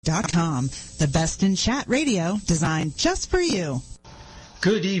.com, the best in chat radio designed just for you.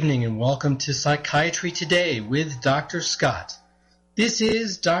 Good evening and welcome to Psychiatry Today with Dr. Scott. This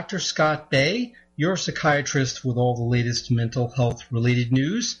is Dr. Scott Bay, your psychiatrist with all the latest mental health related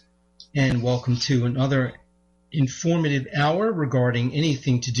news, and welcome to another informative hour regarding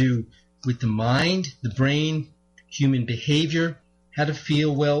anything to do with the mind, the brain, human behavior, how to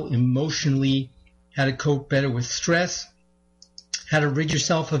feel well emotionally, how to cope better with stress, how to rid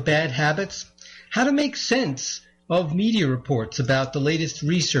yourself of bad habits, how to make sense of media reports about the latest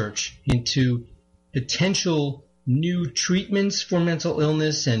research into potential new treatments for mental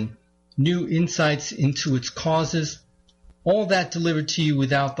illness and new insights into its causes, all that delivered to you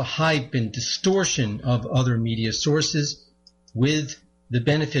without the hype and distortion of other media sources, with the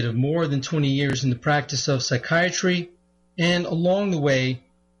benefit of more than 20 years in the practice of psychiatry, and along the way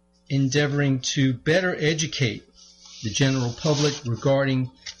endeavoring to better educate the general public regarding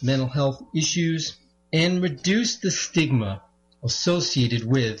mental health issues and reduce the stigma associated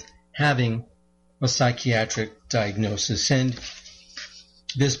with having a psychiatric diagnosis. And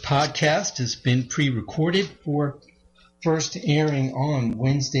this podcast has been pre-recorded for first airing on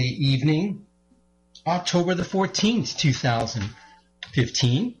Wednesday evening, October the 14th,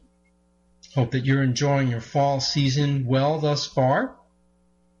 2015. Hope that you're enjoying your fall season well thus far.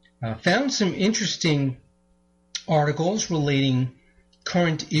 Found some interesting articles relating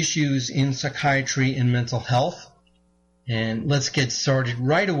current issues in psychiatry and mental health. And let's get started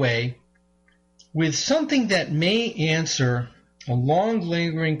right away with something that may answer a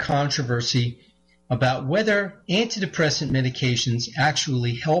long-lingering controversy about whether antidepressant medications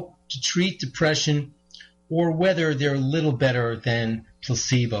actually help to treat depression or whether they're little better than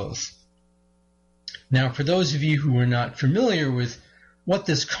placebos. Now, for those of you who are not familiar with what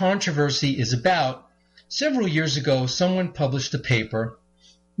this controversy is about, several years ago, someone published a paper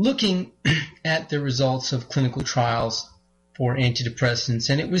looking at the results of clinical trials for antidepressants,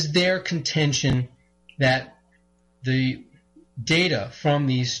 and it was their contention that the data from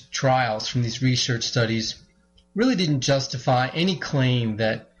these trials, from these research studies, really didn't justify any claim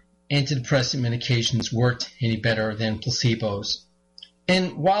that antidepressant medications worked any better than placebos.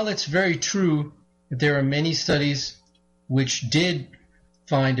 And while it's very true that there are many studies which did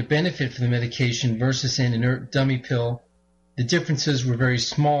find a benefit for the medication versus an inert dummy pill, the differences were very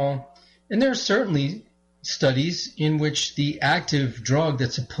small, and there are certainly studies in which the active drug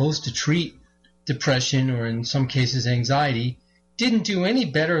that's supposed to treat depression or in some cases anxiety didn't do any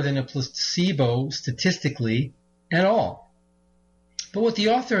better than a placebo statistically at all. But what the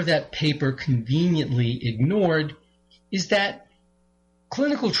author of that paper conveniently ignored is that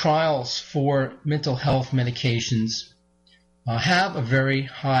clinical trials for mental health medications have a very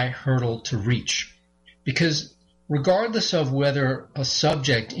high hurdle to reach, because regardless of whether a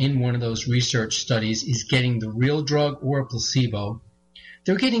subject in one of those research studies is getting the real drug or a placebo,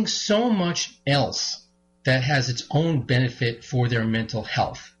 they're getting so much else that has its own benefit for their mental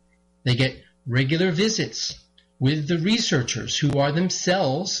health. They get regular visits with the researchers who are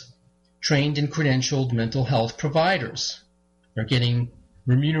themselves trained and credentialed mental health providers. They're getting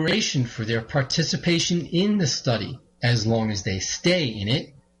remuneration for their participation in the study as long as they stay in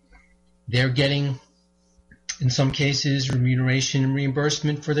it. They're getting, in some cases, remuneration and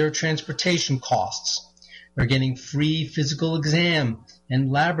reimbursement for their transportation costs. They're getting free physical exam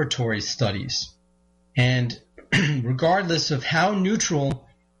and laboratory studies. And regardless of how neutral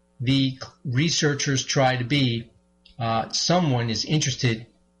the researchers try to be, someone is interested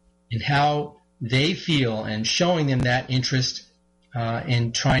in how they feel and showing them that interest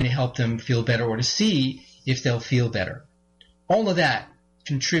and trying to help them feel better or to see if they'll feel better. All of that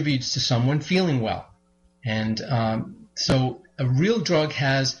contributes to someone feeling well. And so a real drug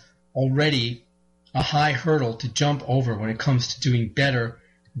has already a high hurdle to jump over when it comes to doing better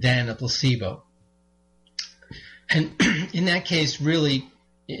than a placebo. And in that case, really,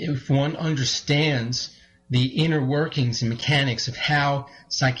 if one understands the inner workings and mechanics of how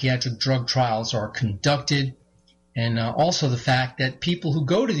psychiatric drug trials are conducted, and also the fact that people who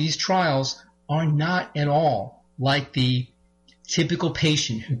go to these trials are not at all like the typical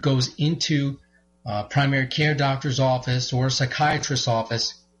patient who goes into a primary care doctor's office or a psychiatrist's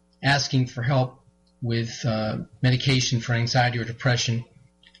office asking for help with medication for anxiety or depression.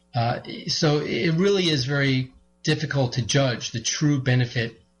 So it really is very difficult to judge the true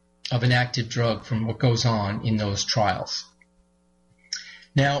benefit of an active drug from what goes on in those trials.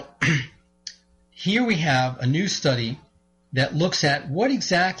 Now, here we have a new study that looks at what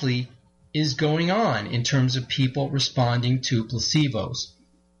exactly is going on in terms of people responding to placebos.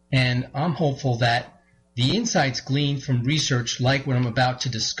 And I'm hopeful that the insights gleaned from research like what I'm about to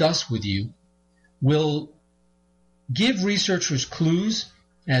discuss with you will give researchers clues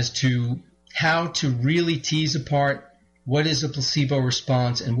as to how to really tease apart what is a placebo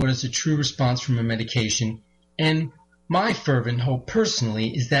response and what is a true response from a medication. And my fervent hope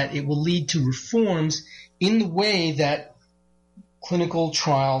personally is that it will lead to reforms in the way that clinical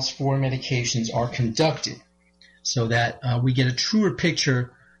trials for medications are conducted, so that we get a truer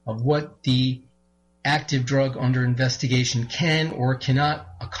picture of what the active drug under investigation can or cannot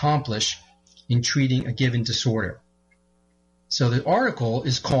accomplish in treating a given disorder. So the article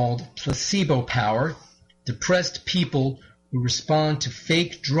is called Placebo Power: Depressed People Who Respond to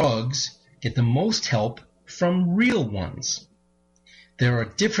Fake Drugs Get the Most Help from Real Ones. There are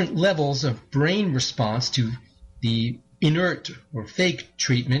different levels of brain response to the inert or fake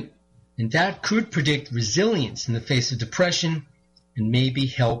treatment, and that could predict resilience in the face of depression and maybe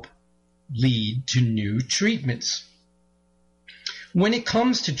help lead to new treatments. When it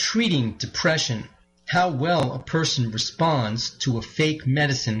comes to treating depression, how well a person responds to a fake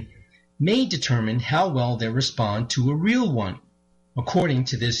medicine may determine how well they respond to a real one, according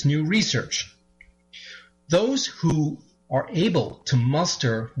to this new research. Those who are able to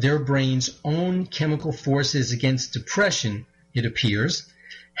muster their brain's own chemical forces against depression, it appears,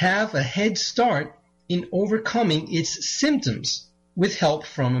 have a head start in overcoming its symptoms with help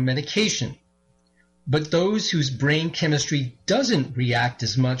from a medication. But those whose brain chemistry doesn't react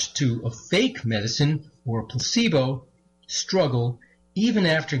as much to a fake medicine or a placebo struggle even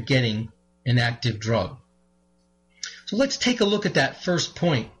after getting an active drug. So let's take a look at that first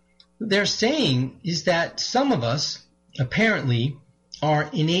point. What they're saying is that some of us apparently are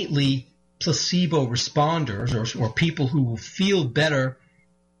innately placebo responders, or people who will feel better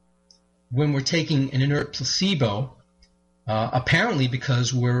when we're taking an inert placebo, apparently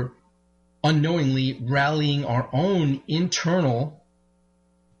because we're unknowingly rallying our own internal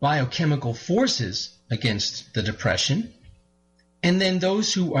biochemical forces against the depression. And then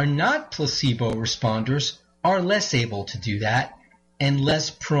those who are not placebo responders are less able to do that and less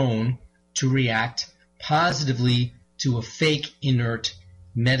prone to react positively to a fake inert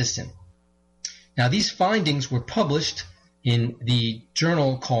medicine. Now, these findings were published in the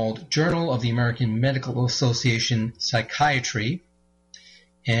journal called Journal of the American Medical Association Psychiatry,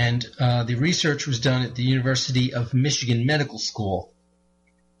 and the research was done at the University of Michigan Medical School.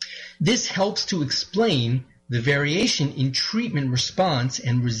 This helps to explain the variation in treatment response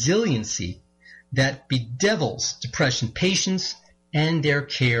and resiliency that bedevils depression patients and their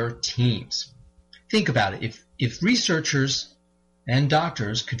care teams. Think about it. If researchers and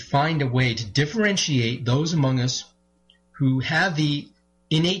doctors could find a way to differentiate those among us who have the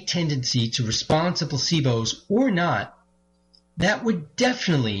innate tendency to respond to placebos or not, that would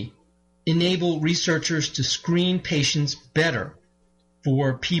definitely enable researchers to screen patients better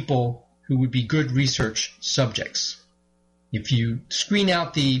for people who would be good research subjects. If you screen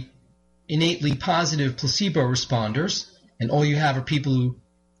out the innately positive placebo responders and all you have are people who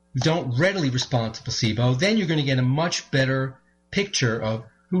don't readily respond to placebo, then you're going to get a much better picture of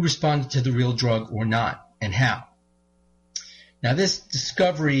who responded to the real drug or not and how. Now, this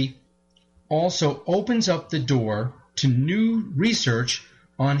discovery also opens up the door to new research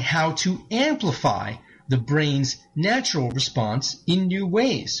on how to amplify the brain's natural response in new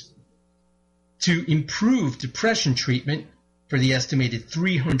ways to improve depression treatment for the estimated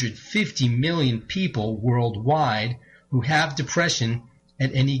 350 million people worldwide who have depression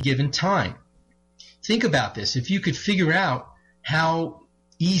at any given time. Think about this. If you could figure out how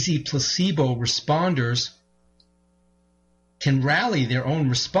easy placebo responders can rally their own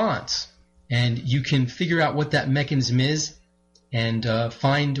response, and you can figure out what that mechanism is and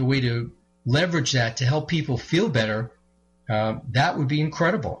find a way to leverage that to help people feel better, that would be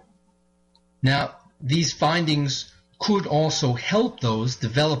incredible. Now, these findings could also help those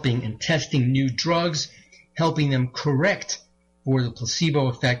developing and testing new drugs, helping them correct for the placebo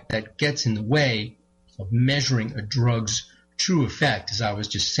effect that gets in the way of measuring a drug's true effect, as I was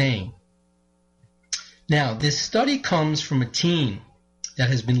just saying. Now, this study comes from a team that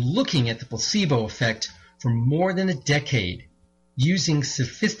has been looking at the placebo effect for more than a decade, using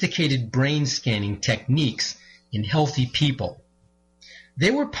sophisticated brain scanning techniques in healthy people.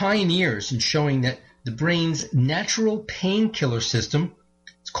 They were pioneers in showing that the brain's natural painkiller system,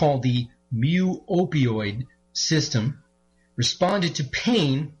 it's called the mu-opioid system, responded to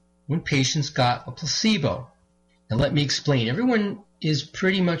pain when patients got a placebo. Now let me explain. Everyone is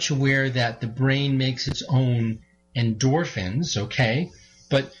pretty much aware that the brain makes its own endorphins, okay?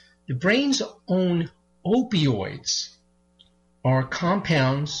 But the brain's own opioids are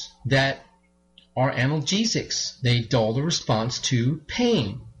compounds that are analgesics. They dull the response to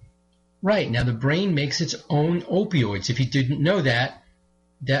pain. Right, now the brain makes its own opioids. If you didn't know that,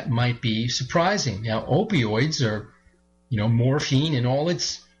 that might be surprising. Now, opioids are, morphine and all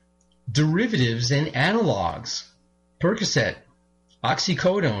its derivatives and analogs. Percocet,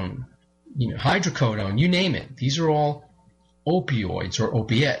 oxycodone, hydrocodone, you name it. These are all opioids or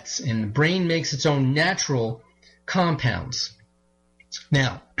opiates, and the brain makes its own natural compounds.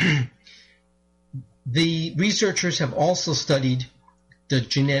 Now, the researchers have also studied the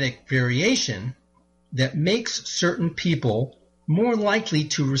genetic variation that makes certain people more likely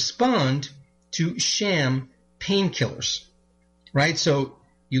to respond to sham painkillers, right? So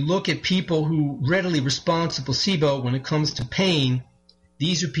you look at people who readily respond to placebo when it comes to pain.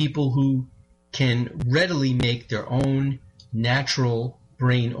 These are people who can readily make their own natural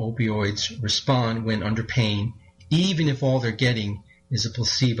brain opioids respond when under pain, even if all they're getting is a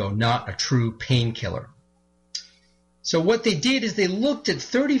placebo, not a true painkiller. So what they did is they looked at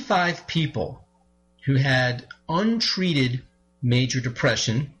 35 people who had untreated major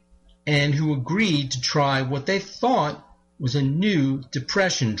depression and who agreed to try what they thought was a new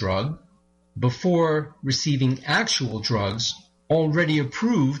depression drug before receiving actual drugs already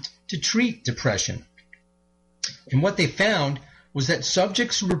approved to treat depression. And what they found was that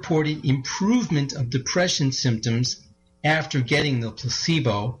subjects who reported improvement of depression symptoms after getting the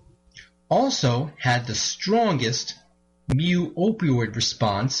placebo also had the strongest mu-opioid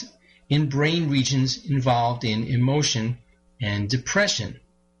response in brain regions involved in emotion and depression.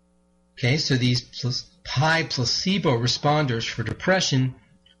 Okay, so these high placebo responders for depression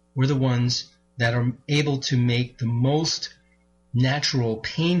were the ones that are able to make the most natural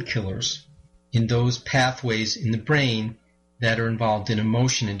painkillers in those pathways in the brain that are involved in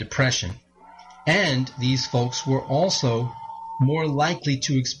emotion and depression. And these folks were also more likely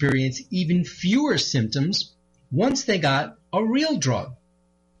to experience even fewer symptoms once they got a real drug.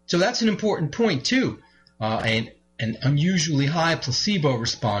 So that's an important point too. An unusually high placebo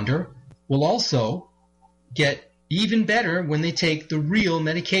responder will also get even better when they take the real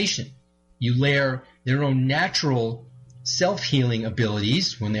medication. You layer their own natural self-healing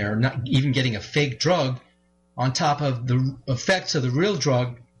abilities when they're not even getting a fake drug on top of the effects of the real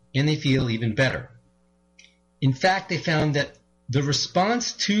drug, and they feel even better. In fact, they found that the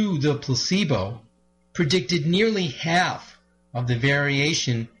response to the placebo predicted nearly half of the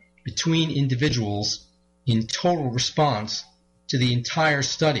variation between individuals in total response to the entire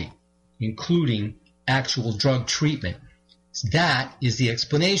study, including actual drug treatment. So that is the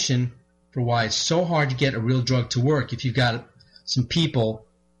explanation for why it's so hard to get a real drug to work if you've got some people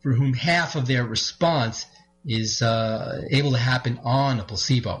for whom half of their response is able to happen on a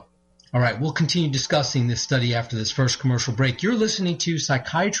placebo. All right, we'll continue discussing this study after this first commercial break. You're listening to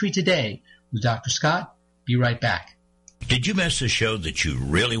Psychiatry Today with Dr. Scott. Be right back. Did you miss a show that you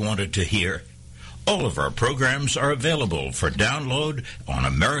really wanted to hear? All of our programs are available for download on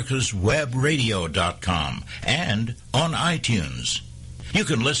americaswebradio.com and on iTunes. You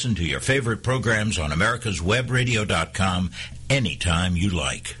can listen to your favorite programs on americaswebradio.com anytime you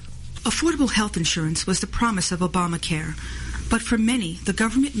like. Affordable health insurance was the promise of Obamacare, but for many, the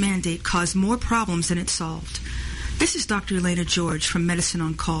government mandate caused more problems than it solved. This is Dr. Elena George from Medicine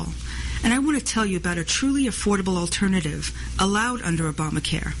on Call, and I want to tell you about a truly affordable alternative allowed under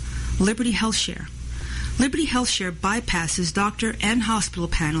Obamacare, Liberty HealthShare. Liberty HealthShare bypasses doctor and hospital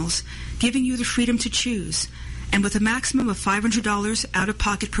panels, giving you the freedom to choose. And with a maximum of $500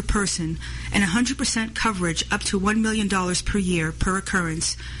 out-of-pocket per person and 100% coverage up to $1 million per year per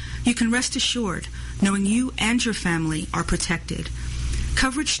occurrence, you can rest assured knowing you and your family are protected.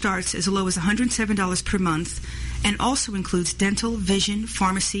 Coverage starts as low as $107 per month and also includes dental, vision,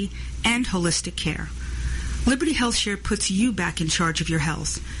 pharmacy, and holistic care. Liberty HealthShare puts you back in charge of your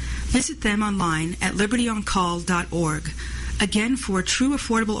health. Visit them online at libertyoncall.org. Again, for a true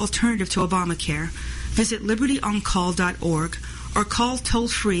affordable alternative to Obamacare, visit libertyoncall.org or call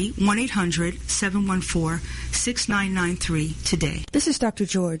toll-free 1-800-714-6993 today. This is Dr.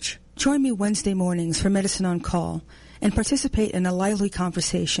 George. Join me Wednesday mornings for Medicine on Call and participate in a lively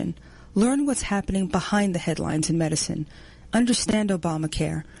conversation. Learn what's happening behind the headlines in medicine, understand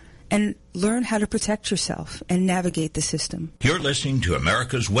Obamacare, and learn how to protect yourself and navigate the system. You're listening to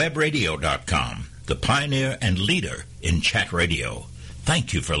americaswebradio.com, the pioneer and leader in chat radio.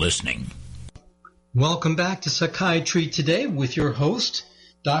 Thank you for listening. Welcome back to Psychiatry Today with your host,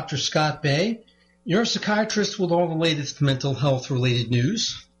 Dr. Scott Bay. You're a psychiatrist with all the latest mental health-related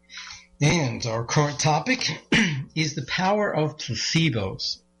news. And our current topic is the power of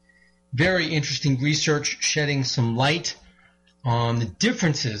placebos. Very interesting research shedding some light on the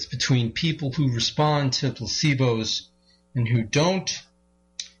differences between people who respond to placebos and who don't.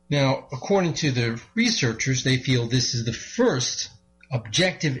 Now, according to the researchers, they feel this is the first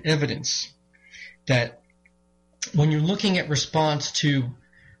objective evidence that when you're looking at response to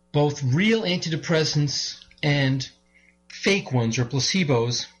both real antidepressants and fake ones or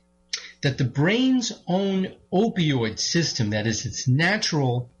placebos, that the brain's own opioid system, that is its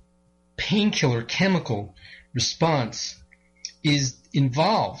natural painkiller chemical response, is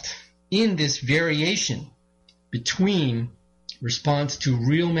involved in this variation between response to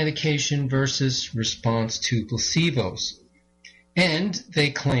real medication versus response to placebos. And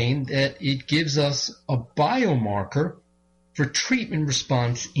they claim that it gives us a biomarker for treatment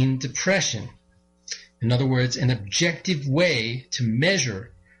response in depression. In other words, an objective way to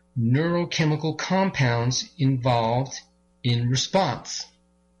measure neurochemical compounds involved in response.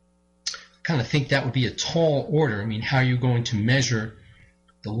 I kind of think that would be a tall order. I mean, how are you going to measure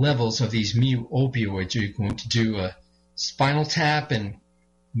the levels of these mu opioids? Are you going to do a spinal tap and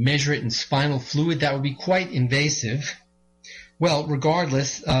measure it in spinal fluid? That would be quite invasive. Well,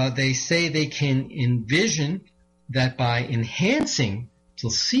 regardless, they say they can envision that by enhancing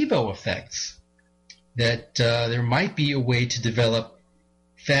placebo effects, that there might be a way to develop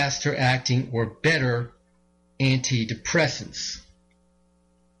faster acting or better antidepressants.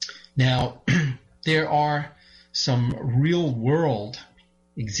 Now, there are some real world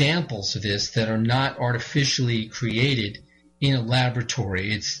examples of this that are not artificially created in a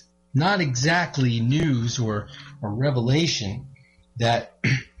laboratory. It's not exactly news or a revelation that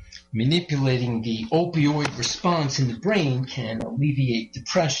manipulating the opioid response in the brain can alleviate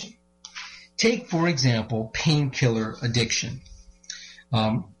depression. Take, for example, painkiller addiction.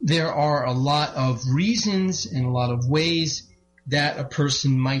 There are a lot of reasons and a lot of ways that a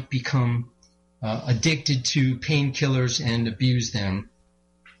person might become addicted to painkillers and abuse them.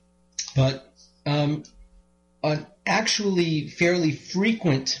 But an actually fairly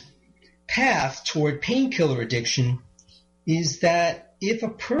frequent path toward painkiller addiction is that if a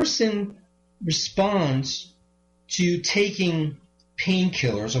person responds to taking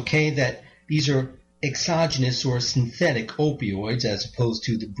painkillers, okay, that these are exogenous or synthetic opioids as opposed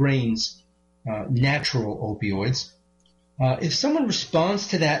to the brain's natural opioids, if someone responds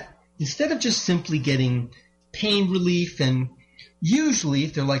to that, instead of just simply getting pain relief and usually,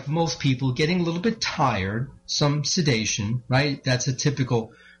 if they're like most people, getting a little bit tired, some sedation, right? That's a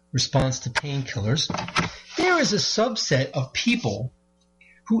typical response to painkillers. There is a subset of people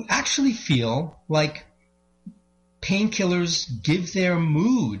who actually feel like painkillers give their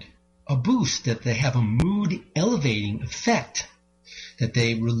mood a boost, that they have a mood elevating effect, that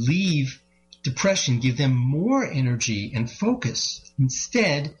they relieve depression, give them more energy and focus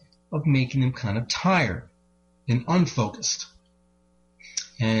instead of making them kind of tired and unfocused.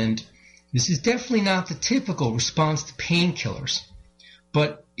 And this is definitely not the typical response to painkillers,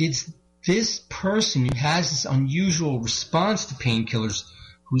 but it's this person who has this unusual response to painkillers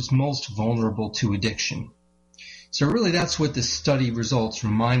who's most vulnerable to addiction. So really that's what the study results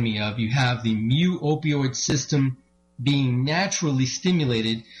remind me of. You have the mu opioid system being naturally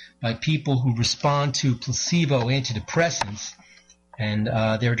stimulated by people who respond to placebo antidepressants, and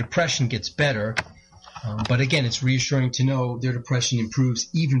their depression gets better. But again, it's reassuring to know their depression improves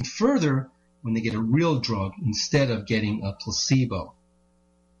even further when they get a real drug instead of getting a placebo.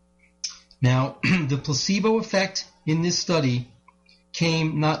 Now, the placebo effect in this study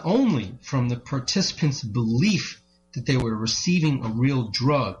came not only from the participants' belief that they were receiving a real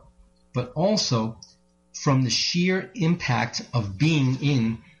drug, but also from the sheer impact of being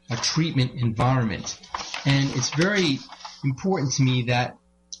in a treatment environment. And it's very important to me that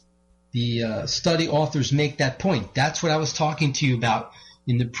the study authors make that point. That's what I was talking to you about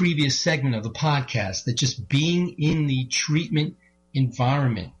in the previous segment of the podcast, that just being in the treatment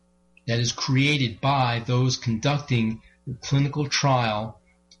environment that is created by those conducting the clinical trial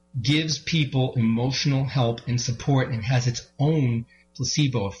gives people emotional help and support and has its own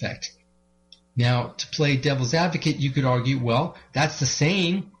placebo effect. Now, to play devil's advocate, you could argue, well, that's the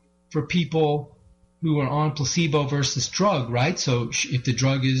same for people who are on placebo versus drug, right? So if the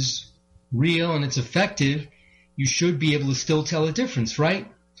drug is real and it's effective, you should be able to still tell a difference,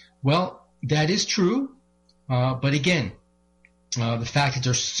 right? Well, that is true, but again, the fact that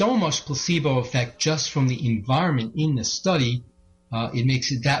there's so much placebo effect just from the environment in the study, it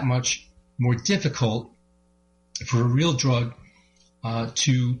makes it that much more difficult for a real drug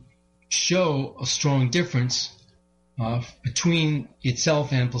to show a strong difference between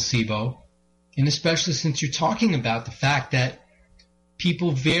itself and placebo, and especially since you're talking about the fact that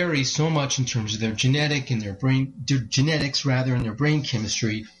people vary so much in terms of their genetics and their brain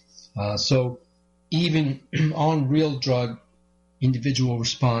chemistry. So even on real drug, individual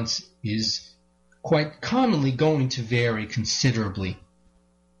response is quite commonly going to vary considerably.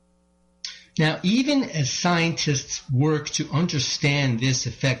 Now, even as scientists work to understand this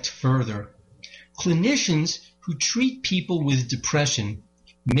effect further, clinicians who treat people with depression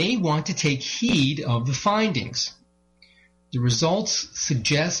may want to take heed of the findings. The results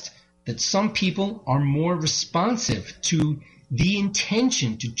suggest that some people are more responsive to the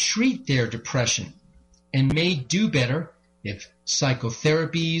intention to treat their depression and may do better if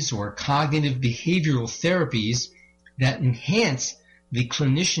psychotherapies or cognitive behavioral therapies that enhance the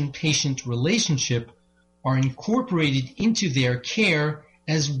clinician-patient relationship are incorporated into their care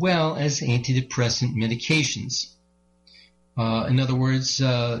as well as antidepressant medications. In other words,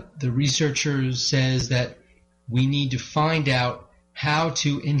 the researcher says that we need to find out how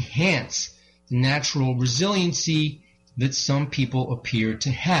to enhance the natural resiliency that some people appear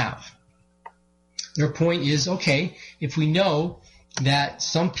to have. Their point is, okay, if we know that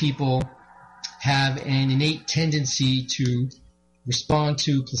some people have an innate tendency to respond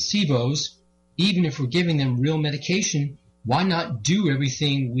to placebos, even if we're giving them real medication, why not do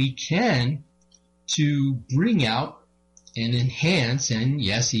everything we can to bring out and enhance and,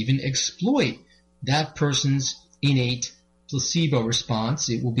 yes, even exploit that person's innate placebo response?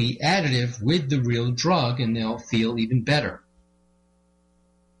 It will be additive with the real drug and they'll feel even better.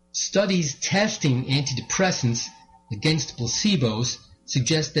 Studies testing antidepressants against placebos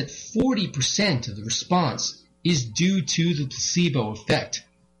suggest that 40% of the response is due to the placebo effect.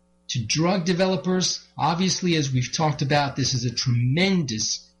 To drug developers, obviously, as we've talked about, this is a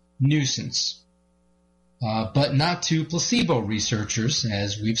tremendous nuisance, but not to placebo researchers,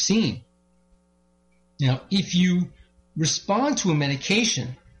 as we've seen. Now, if you respond to a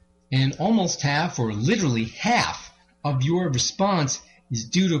medication and almost half or literally half of your response is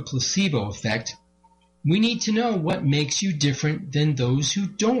due to a placebo effect, we need to know what makes you different than those who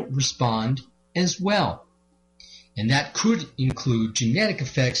don't respond as well. And that could include genetic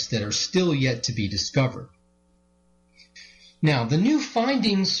effects that are still yet to be discovered. Now, the new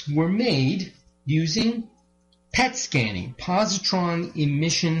findings were made using PET scanning, positron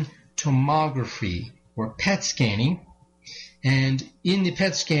emission tomography, or PET scanning. And in the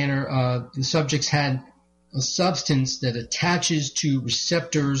PET scanner, the subjects had a substance that attaches to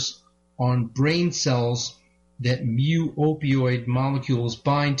receptors on brain cells that mu-opioid molecules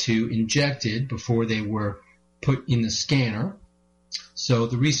bind to, injected before they were put in the scanner. So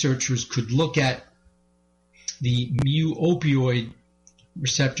the researchers could look at the mu-opioid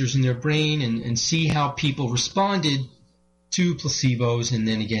receptors in their brain and see how people responded to placebos and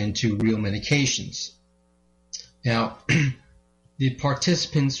then again to real medications. Now, the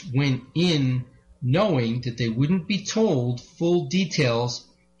participants went in knowing that they wouldn't be told full details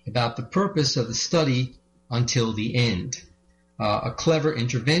about the purpose of the study until the end. A clever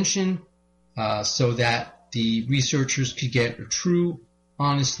intervention so that the researchers could get a true,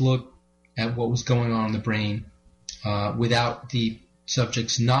 honest look at what was going on in the brain without the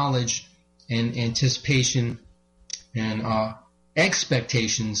subject's knowledge and anticipation and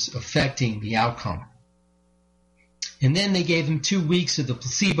expectations affecting the outcome. And then they gave them 2 weeks of the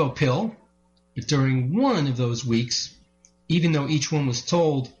placebo pill, but during one of those weeks, even though each one was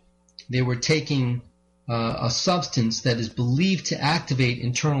told they were taking a substance that is believed to activate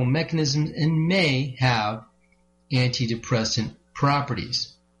internal mechanisms and may have antidepressant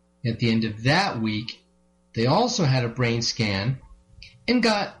properties. At the end of that week, they also had a brain scan and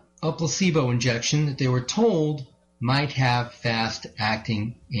got a placebo injection that they were told might have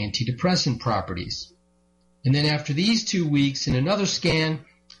fast-acting antidepressant properties. And then after these 2 weeks in another scan,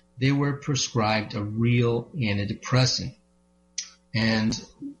 they were prescribed a real antidepressant. And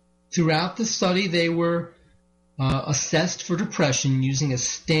throughout the study, they were assessed for depression using a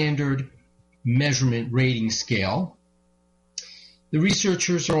standard measurement rating scale. The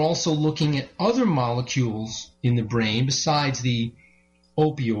researchers are also looking at other molecules in the brain besides the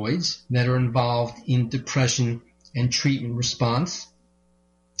opioids that are involved in depression and treatment response.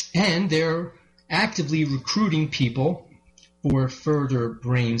 And they're actively recruiting people for further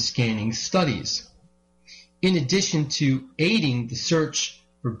brain scanning studies. In addition to aiding the search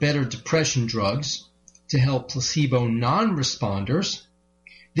for better depression drugs to help placebo non-responders,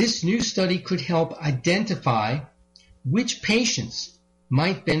 this new study could help identify which patients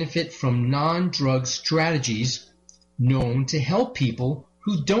might benefit from non-drug strategies known to help people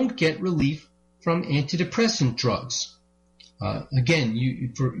who don't get relief from antidepressant drugs. Again,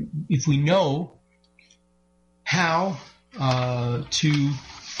 if we know how to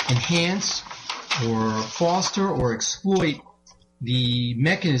enhance or foster or exploit the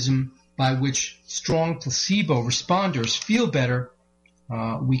mechanism by which strong placebo responders feel better,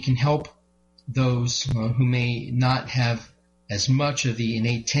 we can help those who may not have as much of the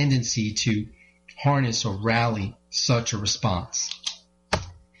innate tendency to harness or rally such a response.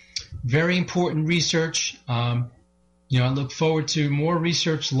 Very important research. I look forward to more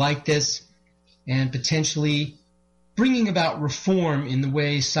research like this and potentially bringing about reform in the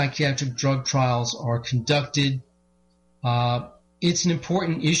way psychiatric drug trials are conducted. It's an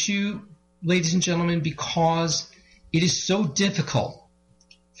important issue, ladies and gentlemen, because it is so difficult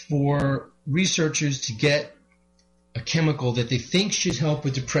for researchers to get a chemical that they think should help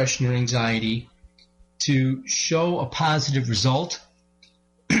with depression or anxiety to show a positive result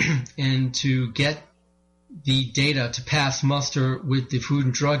and to get the data to pass muster with the Food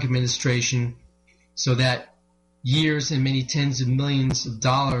and Drug Administration so that years and many tens of millions of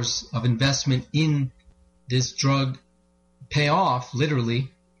dollars of investment in this drug pay off,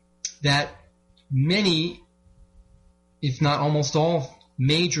 literally, that many, if not almost all,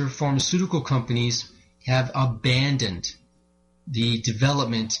 major pharmaceutical companies have abandoned the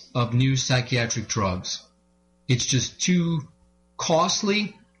development of new psychiatric drugs. It's just too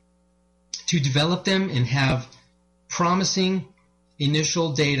costly to develop them and have promising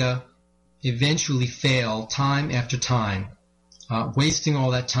initial data eventually fail time after time, wasting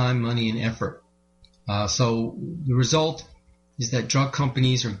all that time, money, and effort. So the result is that drug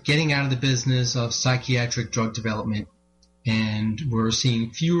companies are getting out of the business of psychiatric drug development, and we're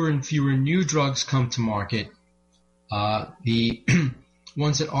seeing fewer and fewer new drugs come to market. The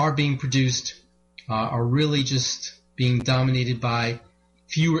ones that are being produced are really just being dominated by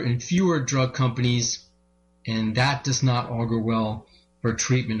fewer and fewer drug companies, and that does not augur well for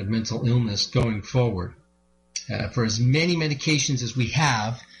treatment of mental illness going forward. For as many medications as we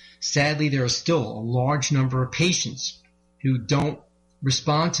have, sadly there are still a large number of patients who don't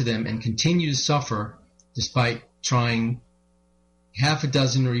respond to them and continue to suffer despite trying half a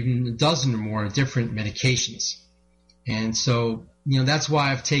dozen or even a dozen or more different medications. And so, that's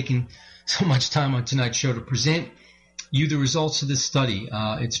why I've taken so much time on tonight's show to present you the results of this study.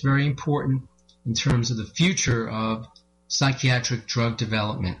 It's very important in terms of the future of psychiatric drug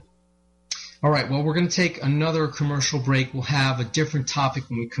development. All right, well, we're going to take another commercial break. We'll have a different topic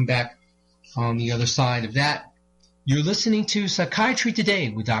when we come back on the other side of that. You're listening to Psychiatry Today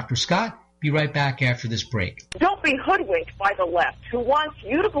with Dr. Scott. Be right back after this break. Don't be hoodwinked by the left, who wants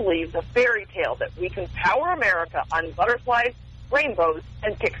you to believe the fairy tale that we can power America on butterflies, rainbows,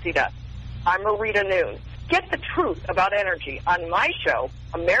 and pixie dust. I'm Marita Noon. Get the truth about energy on my show,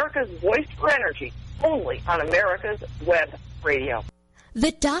 America's Voice for Energy, only on America's Web Radio.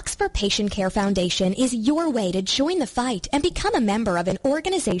 The Docs for Patient Care Foundation is your way to join the fight and become a member of an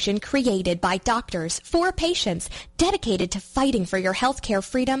organization created by doctors for patients dedicated to fighting for your healthcare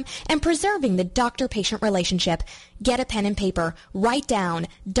freedom and preserving the doctor-patient relationship. Get a pen and paper. Write down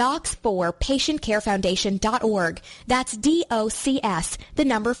docs4patientcarefoundation.org. That's DOCS, the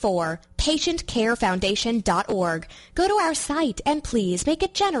number 4, patientcarefoundation.org. Go to our site and please make a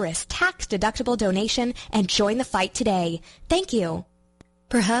generous tax-deductible donation and join the fight today. Thank you.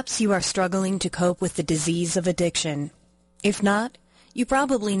 Perhaps you are struggling to cope with the disease of addiction. If not, you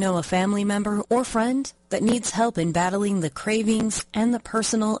probably know a family member or friend that needs help in battling the cravings and the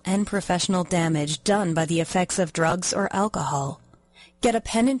personal and professional damage done by the effects of drugs or alcohol. Get a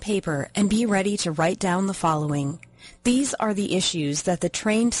pen and paper and be ready to write down the following. These are the issues that the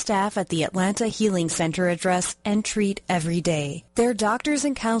trained staff at the Atlanta Healing Center address and treat every day. Their doctors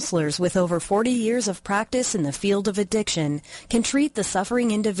and counselors with over 40 years of practice in the field of addiction can treat the suffering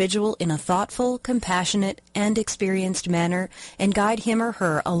individual in a thoughtful, compassionate, and experienced manner and guide him or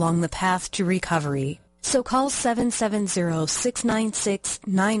her along the path to recovery. So call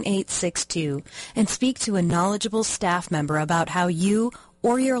 770-696-9862 and speak to a knowledgeable staff member about how you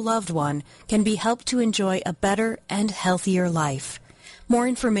or your loved one can be helped to enjoy a better and healthier life. More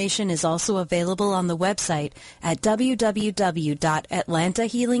information is also available on the website at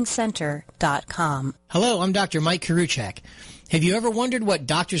www.atlantahealingcenter.com. Hello, I'm Dr. Mike Karuchak. Have you ever wondered what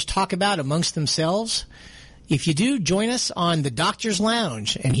doctors talk about amongst themselves? If you do, join us on the Doctor's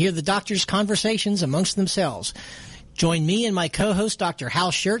Lounge and hear the doctors' conversations amongst themselves. Join me and my co-host, Dr.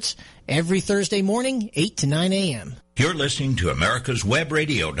 Hal Schertz, every Thursday morning, 8 to 9 a.m. You're listening to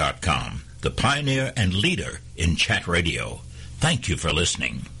AmericasWebRadio.com, the pioneer and leader in chat radio. Thank you for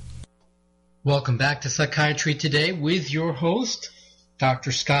listening. Welcome back to Psychiatry Today with your host,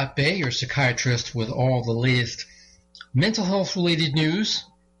 Dr. Scott Bay, your psychiatrist with all the latest mental health-related news.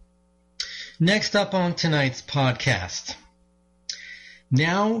 Next up on tonight's podcast.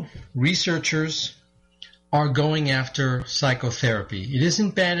 Now researchers are going after psychotherapy. It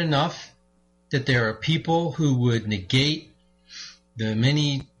isn't bad enough that there are people who would negate the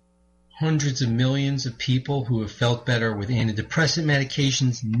many hundreds of millions of people who have felt better with antidepressant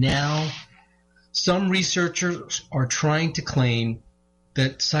medications. Now, some researchers are trying to claim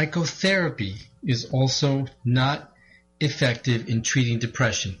that psychotherapy is also not effective in treating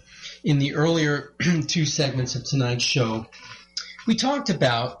depression. In the earlier two segments of tonight's show, we talked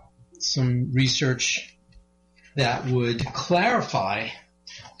about some research that would clarify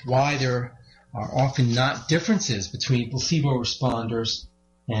why there are often not differences between placebo responders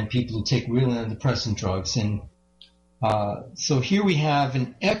and people who take real antidepressant drugs. And so here we have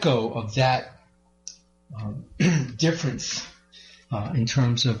an echo of that difference in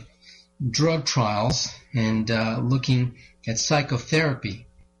terms of drug trials and looking at psychotherapy.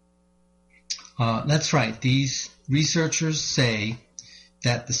 That's right. These researchers say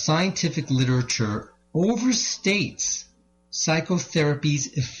that the scientific literature overstates psychotherapy's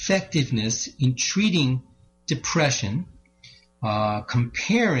effectiveness in treating depression,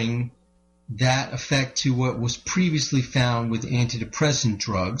 comparing that effect to what was previously found with antidepressant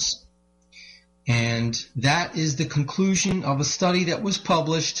drugs. And that is the conclusion of a study that was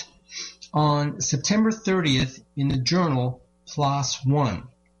published on September 30th in the journal PLOS One.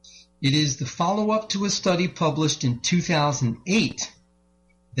 It is the follow-up to a study published in 2008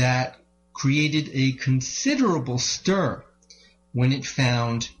 that created a considerable stir when it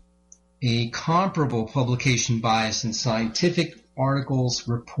found a comparable publication bias in scientific articles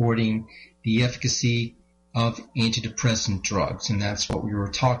reporting the efficacy of antidepressant drugs. And that's what we were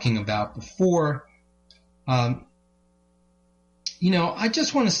talking about before. I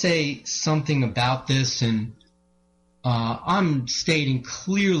just want to say something about this, and I'm stating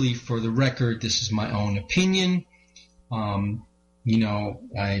clearly for the record, this is my own opinion. I'm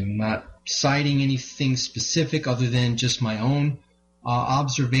not citing anything specific other than just my own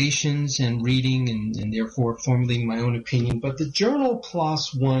observations and reading and therefore formulating my own opinion. But the journal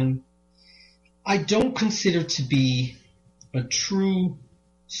PLOS One, I don't consider to be a true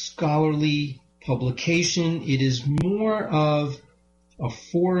scholarly publication. It is more of a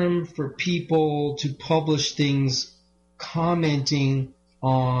forum for people to publish things commenting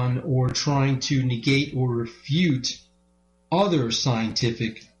on or trying to negate or refute other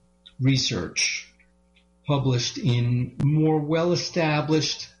scientific research published in more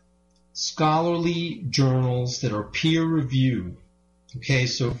well-established scholarly journals that are peer-reviewed. Okay,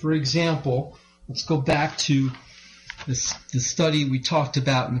 so for example, let's go back to the study we talked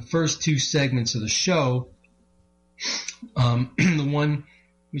about in the first two segments of the show. The one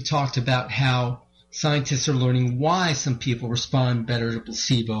we talked about how scientists are learning why some people respond better to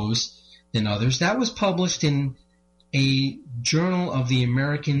placebos than others. That was published in a journal of the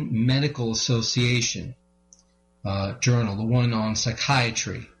American Medical Association journal, the one on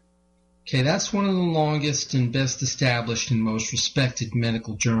psychiatry. Okay, that's one of the longest and best established and most respected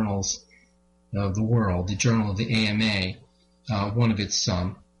medical journals of the world, the Journal of the AMA, one of its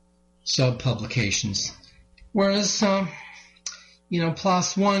sub-publications. Whereas,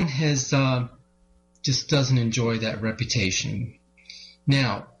 PLOS One has just doesn't enjoy that reputation.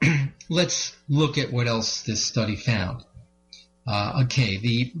 Now, let's look at what else this study found.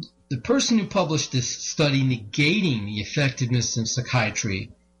 The person who published this study negating the effectiveness of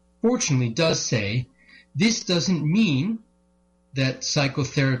psychiatry fortunately does say this doesn't mean that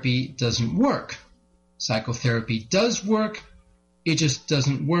psychotherapy doesn't work. Psychotherapy does work, it just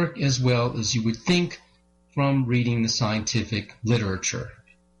doesn't work as well as you would think from reading the scientific literature.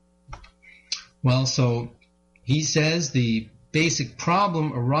 Well, so he says the basic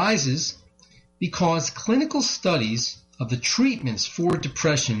problem arises because clinical studies of the treatments for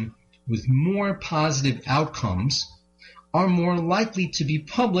depression with more positive outcomes are more likely to be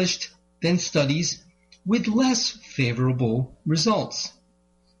published than studies with less favorable results.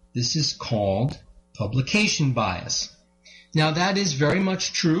 This is called publication bias. Now, that is very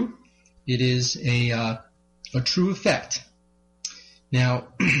much true. It is a true effect. Now,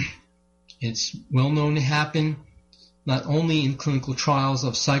 it's well known to happen not only in clinical trials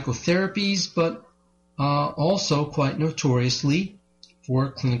of psychotherapies, but also quite notoriously for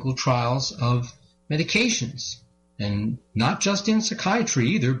clinical trials of medications. And not just in psychiatry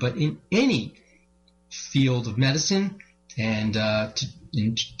either, but in any field of medicine and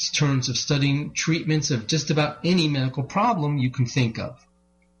in terms of studying treatments of just about any medical problem you can think of.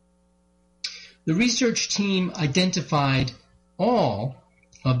 The research team identified all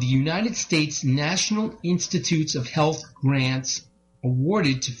of the United States National Institutes of Health grants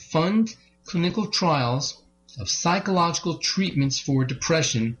awarded to fund clinical trials of psychological treatments for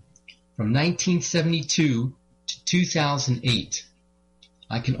depression from 1972 to 2008.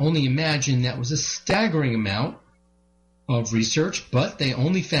 I can only imagine that was a staggering amount of research, but they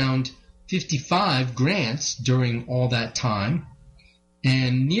only found 55 grants during all that time,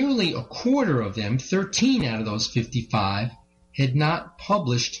 and nearly a quarter of them, 13 out of those 55, had not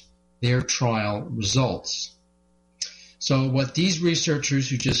published their trial results. So what these researchers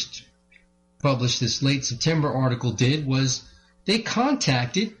who just published this late September article did was they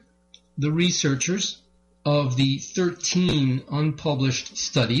contacted the researchers of the 13 unpublished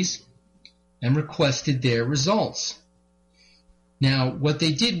studies and requested their results. Now, what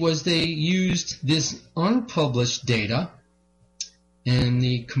they did was they used this unpublished data and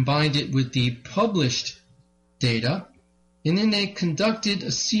they combined it with the published data, and then they conducted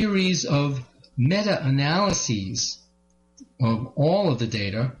a series of meta-analyses of all of the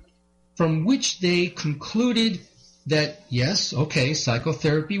data, from which they concluded that, yes, okay,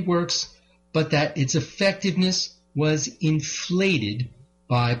 psychotherapy works, but that its effectiveness was inflated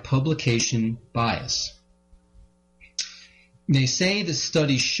by publication bias. They say the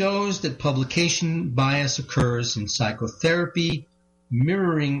study shows that publication bias occurs in psychotherapy,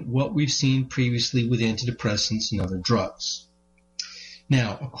 mirroring what we've seen previously with antidepressants and other drugs.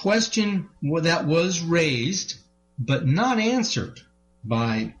 Now, a question that was raised but not answered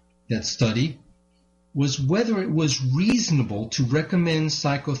by that study was whether it was reasonable to recommend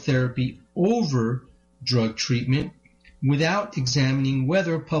psychotherapy over drug treatment without examining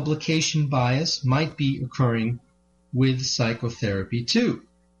whether publication bias might be occurring with psychotherapy too.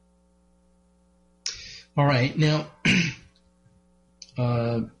 All right, now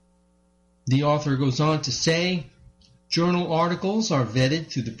the author goes on to say, journal articles are vetted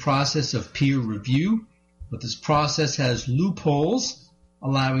through the process of peer review, but this process has loopholes,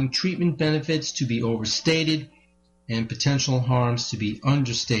 allowing treatment benefits to be overstated and potential harms to be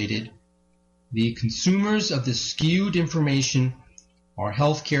understated. The consumers of this skewed information are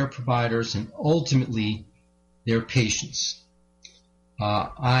healthcare providers and ultimately their patients.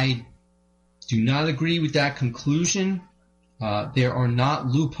 I do not agree with that conclusion. There are not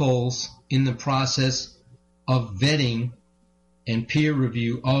loopholes in the process of vetting and peer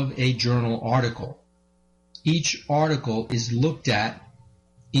review of a journal article. Each article is looked at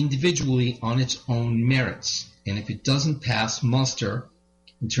individually on its own merits, and if it doesn't pass muster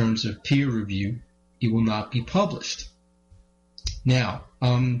in terms of peer review, it will not be published. Now,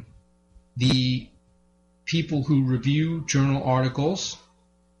 the people who review journal articles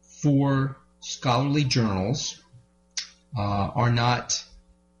for scholarly journals are not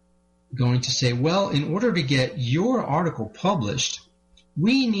going to say, well, in order to get your article published,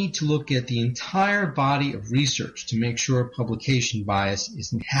 we need to look at the entire body of research to make sure publication bias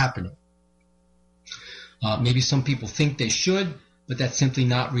isn't happening. Maybe some people think they should, but that's simply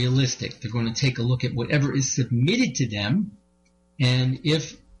not realistic. They're going to take a look at whatever is submitted to them, and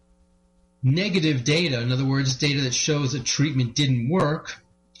if negative data, in other words, data that shows that treatment didn't work,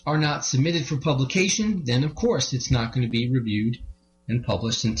 are not submitted for publication, then of course it's not going to be reviewed and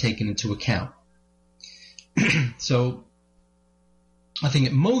published and taken into account. So I think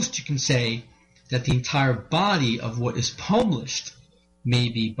at most you can say that the entire body of what is published may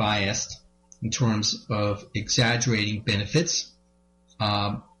be biased in terms of exaggerating benefits,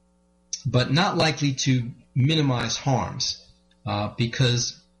 but not likely to minimize harms,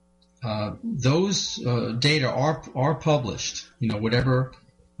 because those data are published. You know, whatever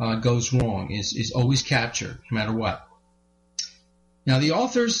goes wrong is always captured, no matter what. Now, the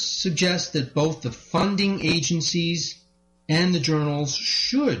authors suggest that both the funding agencies and the journals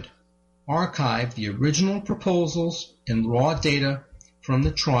should archive the original proposals and raw data from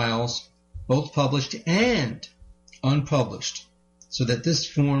the trials, both published and unpublished, so that this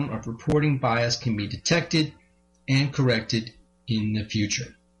form of reporting bias can be detected and corrected in the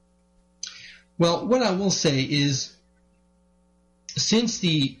future. Well, what I will say is, since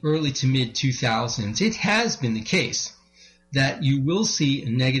the early to mid-2000s, it has been the case that you will see a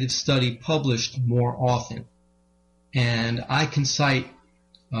negative study published more often. And I can cite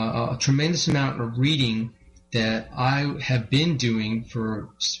a tremendous amount of reading that I have been doing for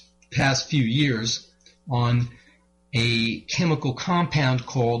the past few years on a chemical compound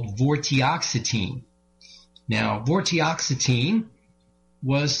called vortioxetine. Now, vortioxetine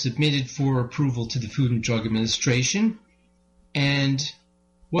was submitted for approval to the Food and Drug Administration and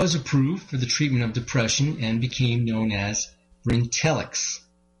was approved for the treatment of depression and became known as Brintellix.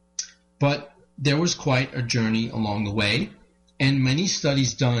 But there was quite a journey along the way, and many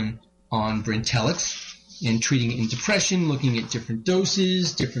studies done on Brintellix and treating it in depression, looking at different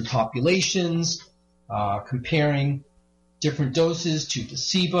doses, different populations, comparing different doses to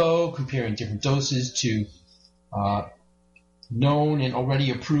placebo, comparing different doses to known and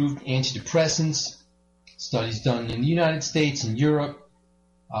already approved antidepressants, studies done in the United States and Europe.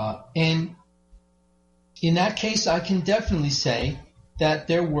 And in that case, I can definitely say that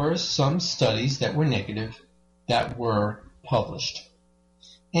there were some studies that were negative that were published.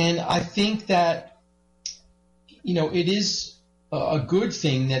 And I think that, it is a good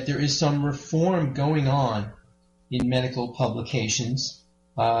thing that there is some reform going on in medical publications,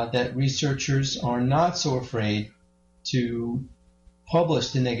 that researchers are not so afraid to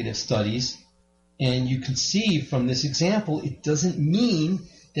publish the negative studies. And you can see from this example, it doesn't mean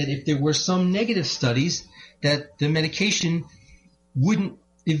that if there were some negative studies that the medication wouldn't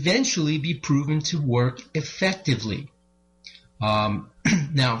eventually be proven to work effectively.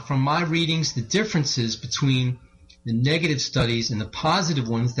 Now, from my readings, the differences between the negative studies and the positive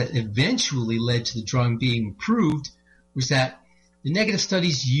ones that eventually led to the drug being approved was that the negative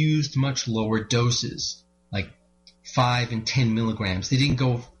studies used much lower doses, like 5 and 10 milligrams. They didn't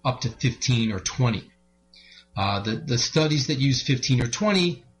go up to 15 or 20. The studies that used 15 or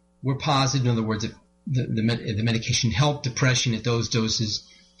 20 were positive. In other words, the medication helped depression at those doses,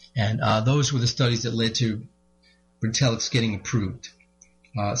 and those were the studies that led to Brintellix getting approved.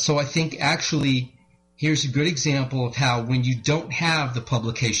 So I think actually here's a good example of how when you don't have the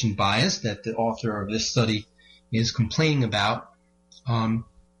publication bias that the author of this study is complaining about,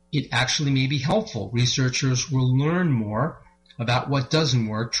 it actually may be helpful. Researchers will learn more about what doesn't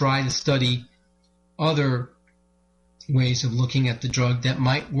work, try to study other ways of looking at the drug that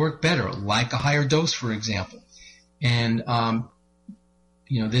might work better, like a higher dose, for example. And,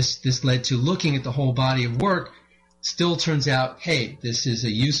 this led to looking at the whole body of work. Still turns out, hey, this is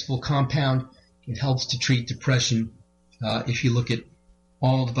a useful compound. It helps to treat depression if you look at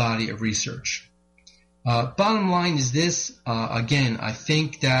all the body of research. Bottom line is this. Again, I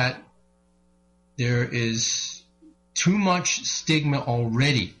think that there is too much stigma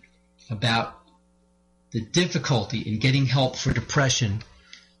already about the difficulty in getting help for depression,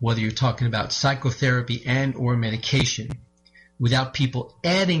 whether you're talking about psychotherapy and or medication, without people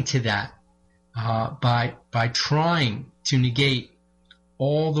adding to that by trying to negate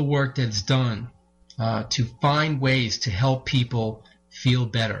all the work that's done to find ways to help people feel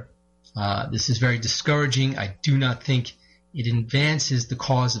better. This is very discouraging. I do not think it advances the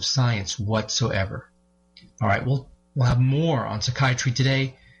cause of science whatsoever. All right, we'll have more on Psychiatry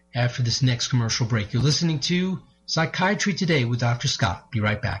Today after this next commercial break. You're listening to Psychiatry Today with Dr. Scott. Be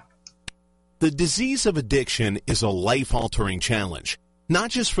right back. The disease of addiction is a life-altering challenge,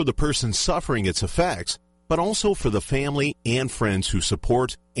 not just for the person suffering its effects, but also for the family and friends who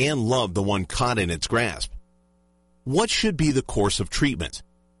support and love the one caught in its grasp. What should be the course of treatment?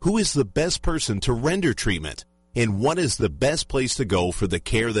 Who is the best person to render treatment? And what is the best place to go for the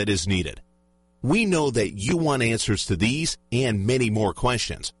care that is needed? We know that you want answers to these and many more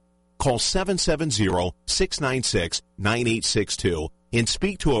questions. Call 770-696-9862 and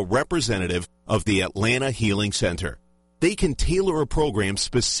speak to a representative of the Atlanta Healing Center. They can tailor a program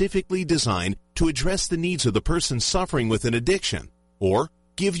specifically designed to address the needs of the person suffering with an addiction, or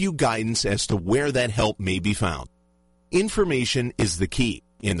give you guidance as to where that help may be found. Information is the key,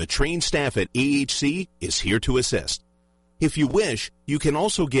 and the trained staff at AHC is here to assist. If you wish, you can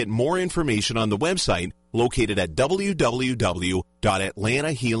also get more information on the website located at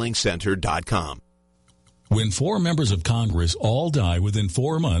www.atlantahealingcenter.com. When 4 members of Congress all die within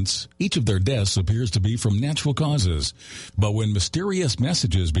 4 months, each of their deaths appears to be from natural causes. But when mysterious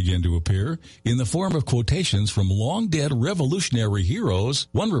messages begin to appear in the form of quotations from long-dead revolutionary heroes,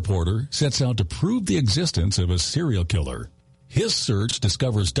 one reporter sets out to prove the existence of a serial killer. His search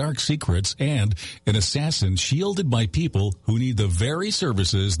discovers dark secrets and an assassin shielded by people who need the very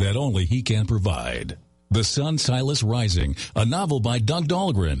services that only he can provide. The Sun Silas Rising, a novel by Doug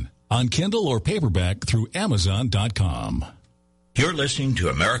Dahlgren, on Kindle or paperback through Amazon.com. You're listening to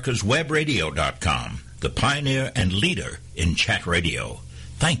AmericasWebRadio.com, the pioneer and leader in chat radio.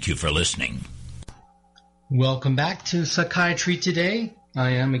 Thank you for listening. Welcome back to Psychiatry Today. I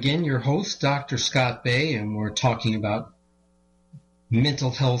am again your host, Dr. Scott Bay, and we're talking about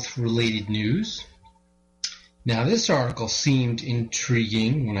mental health related news. Now, this article seemed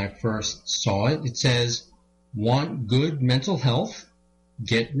intriguing when I first saw it. It says, "Want good mental health?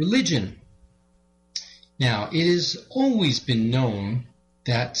 Get religion." Now, it has always been known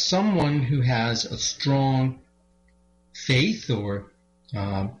that someone who has a strong faith or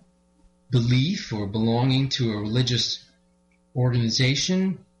belief or belonging to a religious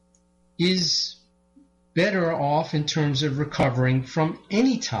organization is better off in terms of recovering from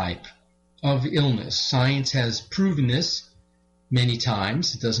any type of illness. Science has proven this many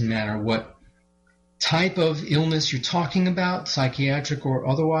times. It doesn't matter what type of illness you're talking about, psychiatric or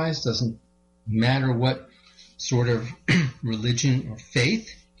otherwise, doesn't matter what sort of religion or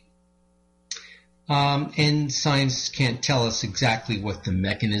faith. And science can't tell us exactly what the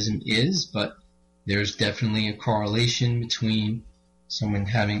mechanism is, but there's definitely a correlation between someone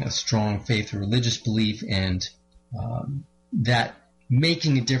having a strong faith or religious belief and that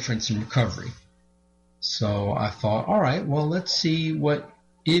making a difference in recovery. So I thought, all right, well, let's see what,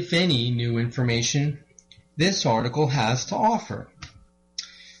 if any, new information this article has to offer.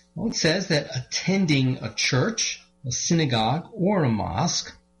 Well, it says that attending a church, a synagogue, or a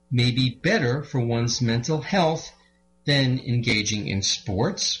mosque may be better for one's mental health than engaging in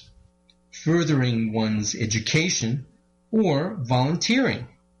sports, furthering one's education, or volunteering.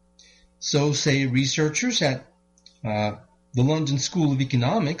 So say researchers at the London School of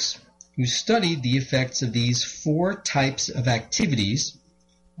Economics, who studied the effects of these 4 types of activities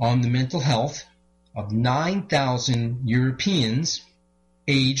on the mental health of 9,000 Europeans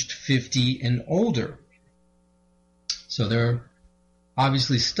aged 50 and older. So they're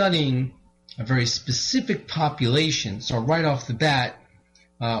obviously studying a very specific population. So right off the bat,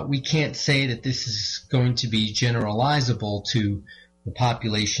 we can't say that this is going to be generalizable to the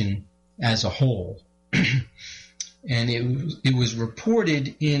population as a whole. And it was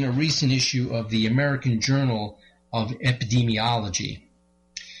reported in a recent issue of the American Journal of Epidemiology.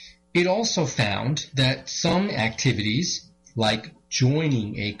 It also found that some activities, like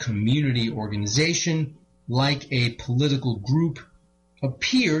joining a community organization, like a political group,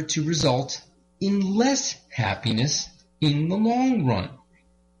 appear to result in less happiness in the long run.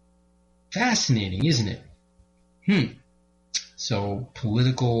 Fascinating, isn't it? So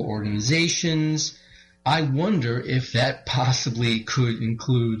political organizations, I wonder if that possibly could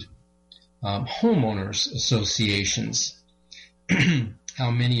include homeowners associations. How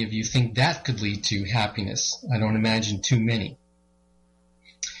many of you think that could lead to happiness? I don't imagine too many.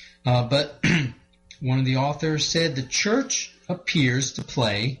 But one of the authors said the church appears to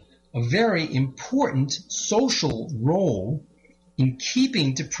play a very important social role in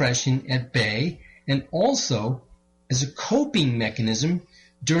keeping depression at bay and also as a coping mechanism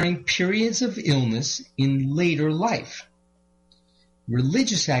during periods of illness in later life.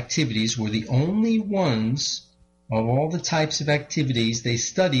 Religious activities were the only ones of all the types of activities they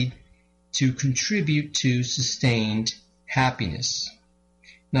studied to contribute to sustained happiness.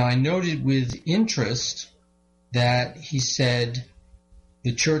 Now, I noted with interest that he said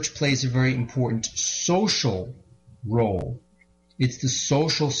the church plays a very important social role. It's the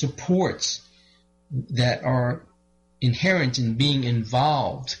social supports that are inherent in being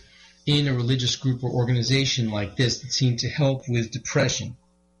involved in a religious group or organization like this that seem to help with depression.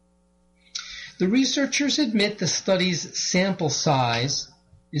 The researchers admit the study's sample size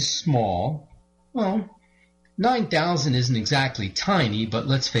is small. Well, 9,000 isn't exactly tiny, but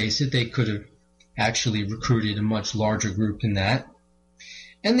let's face it, they could have actually recruited a much larger group than that.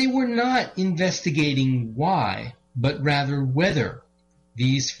 And they were not investigating why, but rather whether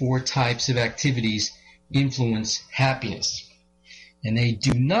these 4 types of activities influence happiness. And they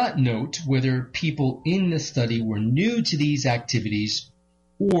do not note whether people in the study were new to these activities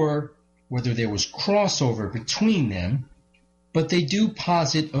or whether there was crossover between them, but they do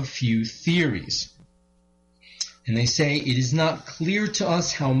posit a few theories. And they say it is not clear to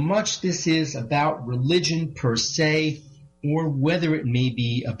us how much this is about religion per se, or whether it may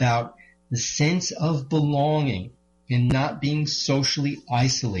be about the sense of belonging and not being socially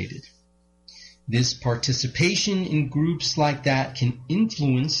isolated. This participation in groups like that can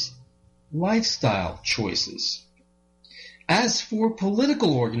influence lifestyle choices. As for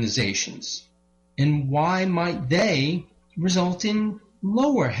political organizations, and why might they result in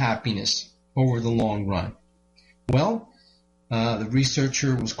lower happiness over the long run? Well, the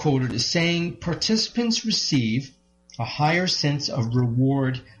researcher was quoted as saying participants receive a higher sense of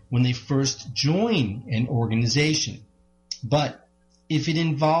reward when they first join an organization. But if it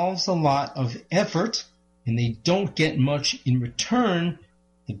involves a lot of effort and they don't get much in return,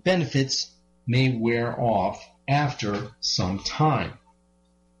 the benefits may wear off after some time.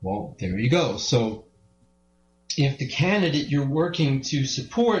 Well, there you go. So if the candidate you're working to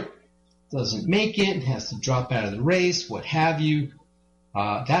support doesn't make it, has to drop out of the race, what have you,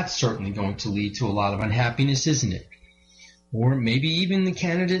 that's certainly going to lead to a lot of unhappiness, isn't it? Or maybe even the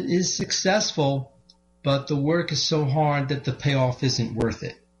candidate is successful, but the work is so hard that the payoff isn't worth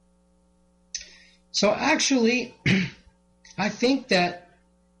it. So actually, I think that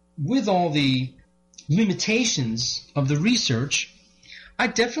with all the limitations of the research, I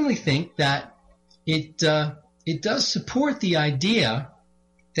definitely think that it does support the idea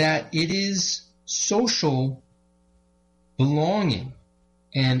that it is social belonging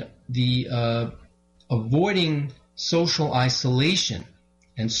and the avoiding social isolation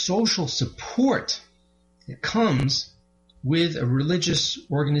and social support that comes with a religious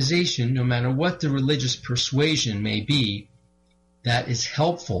organization, no matter what the religious persuasion may be, that is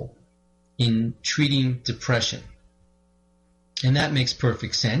helpful in treating depression. And that makes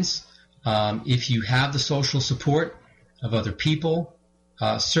perfect sense. If you have the social support of other people,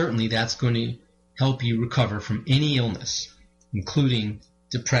 certainly that's going to help you recover from any illness, including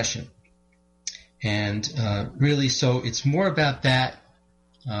depression. And really, so it's more about that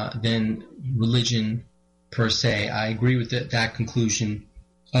than religion per se. I agree with that conclusion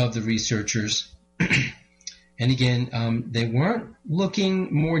of the researchers. And again, they weren't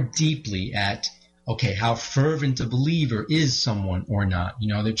looking more deeply at, okay, how fervent a believer is someone or not. You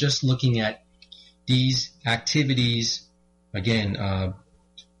know, they're just looking at these activities, again,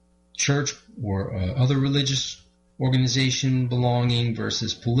 church or other religious organization belonging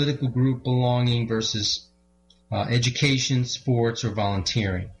versus political group belonging versus education, sports, or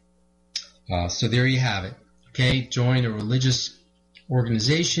volunteering. So there you have it. Okay, join a religious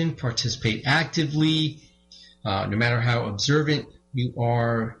organization, participate actively. No matter how observant you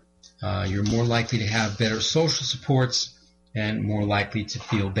are, you're more likely to have better social supports and more likely to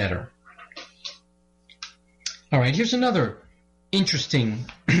feel better. All right, here's another interesting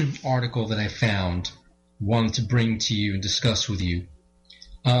article that I found, wanted to bring to you and discuss with you.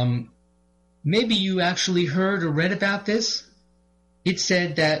 Maybe you actually heard or read about this. It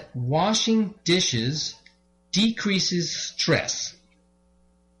said that washing dishes decreases stress.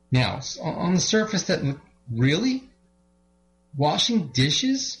 Now, on the surface, that really? Washing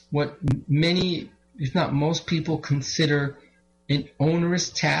dishes? What many, if not most people, consider an onerous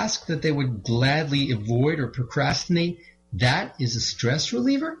task that they would gladly avoid or procrastinate, that is a stress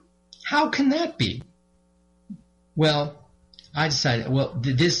reliever? How can that be? Well, I decided,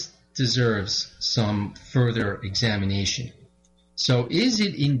 this deserves some further examination. So is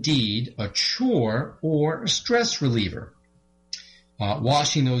it indeed a chore or a stress reliever?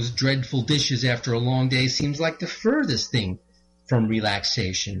 Washing those dreadful dishes after a long day seems like the furthest thing from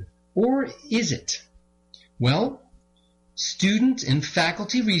relaxation. Or is it? Well, student and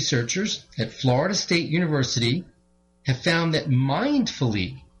faculty researchers at Florida State University have found that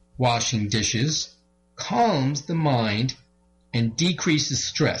mindfully washing dishes calms the mind and decreases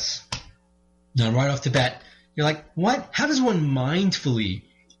stress. Now, right off the bat, you're like, what? How does one mindfully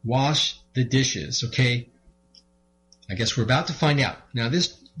wash the dishes? Okay, I guess we're about to find out. Now,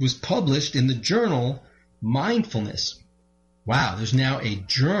 this was published in the journal Mindfulness. Wow, there's now a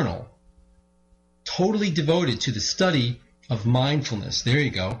journal totally devoted to the study of mindfulness. There you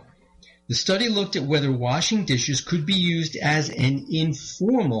go. The study looked at whether washing dishes could be used as an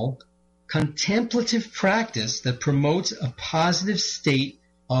informal, contemplative practice that promotes a positive state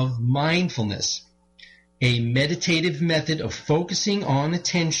of mindfulness, a meditative method of focusing on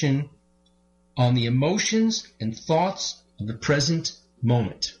attention on the emotions and thoughts of the present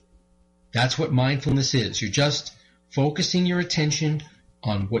moment. That's what mindfulness is. You're just focusing your attention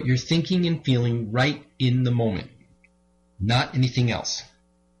on what you're thinking and feeling right in the moment, not anything else.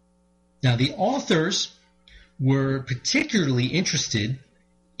 Now, the authors were particularly interested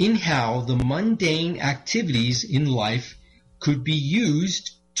in how the mundane activities in life could be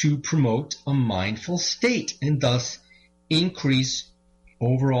used to promote a mindful state and thus increase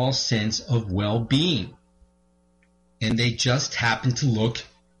overall sense of well-being. And they just happened to look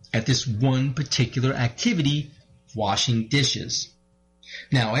at this one particular activity, washing dishes.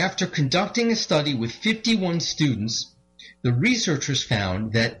 Now, after conducting a study with 51 students, the researchers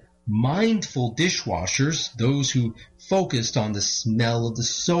found that mindful dishwashers, those who focused on the smell of the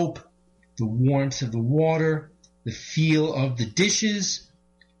soap, the warmth of the water, the feel of the dishes,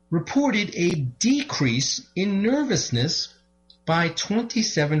 reported a decrease in nervousness by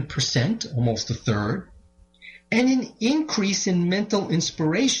 27%, almost a third, and an increase in mental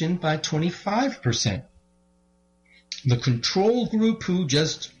inspiration by 25%. The control group, who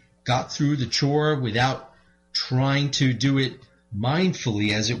just got through the chore without trying to do it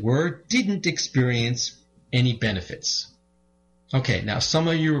mindfully, as it were, didn't experience any benefits. Okay, now some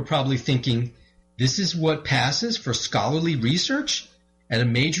of you are probably thinking, this is what passes for scholarly research at a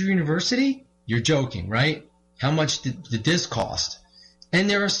major university? You're joking, right? How much did this cost? And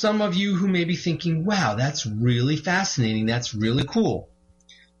there are some of you who may be thinking, wow, that's really fascinating. That's really cool.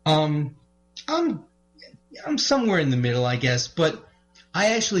 I'm somewhere in the middle, I guess, but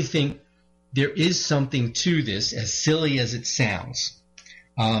I actually think there is something to this, as silly as it sounds.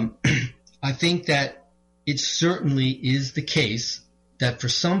 I think that it certainly is the case that for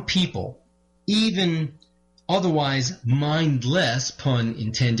some people, even otherwise mindless, pun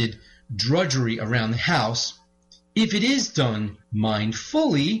intended, drudgery around the house, if it is done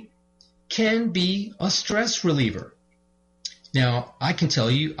mindfully, can be a stress reliever. Now, I can tell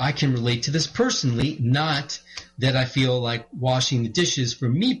you, I can relate to this personally, not that I feel like washing the dishes for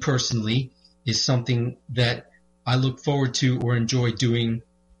me personally is something that I look forward to or enjoy doing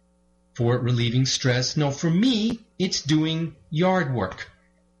for relieving stress. No, for me, it's doing yard work.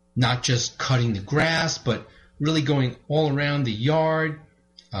 Not just cutting the grass, but really going all around the yard,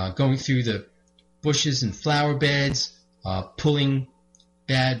 going through the bushes and flower beds, pulling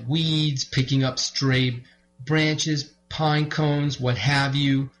bad weeds, picking up stray branches, pine cones, what have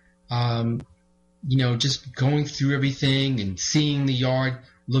you. Just going through everything and seeing the yard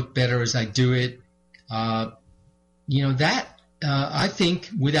look better as I do it. I think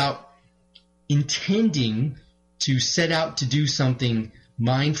without intending to set out to do something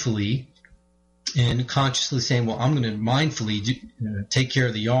mindfully and consciously saying, well, I'm going to mindfully take care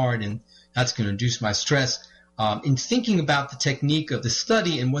of the yard and that's going to reduce my stress. In thinking about the technique of the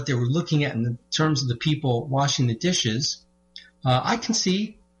study and what they were looking at in terms of the people washing the dishes, I can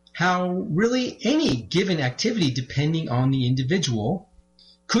see how really any given activity, depending on the individual,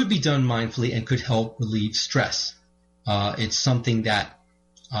 could be done mindfully and could help relieve stress. It's something that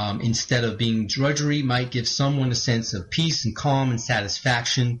instead of being drudgery might give someone a sense of peace and calm and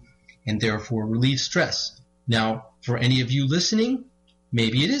satisfaction and therefore relieve stress. Now, for any of you listening,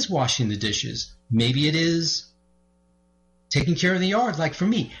 maybe it is washing the dishes. Maybe it is taking care of the yard, like for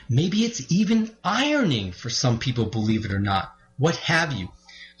me. Maybe it's even ironing for some people, believe it or not. What have you.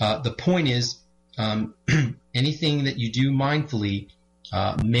 The point is, anything that you do mindfully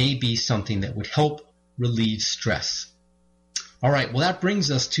may be something that would help relieve stress. All right, well, that brings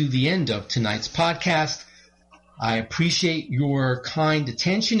us to the end of tonight's podcast. I appreciate your kind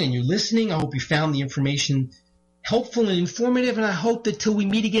attention and your listening. I hope you found the information helpful and informative, and I hope that till we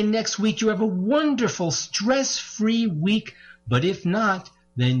meet again next week, you have a wonderful, stress-free week. But if not,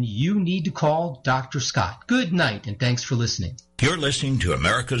 then you need to call Dr. Scott. Good night, and thanks for listening. You're listening to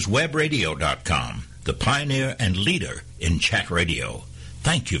AmericasWebRadio.com, the pioneer and leader in chat radio.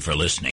 Thank you for listening.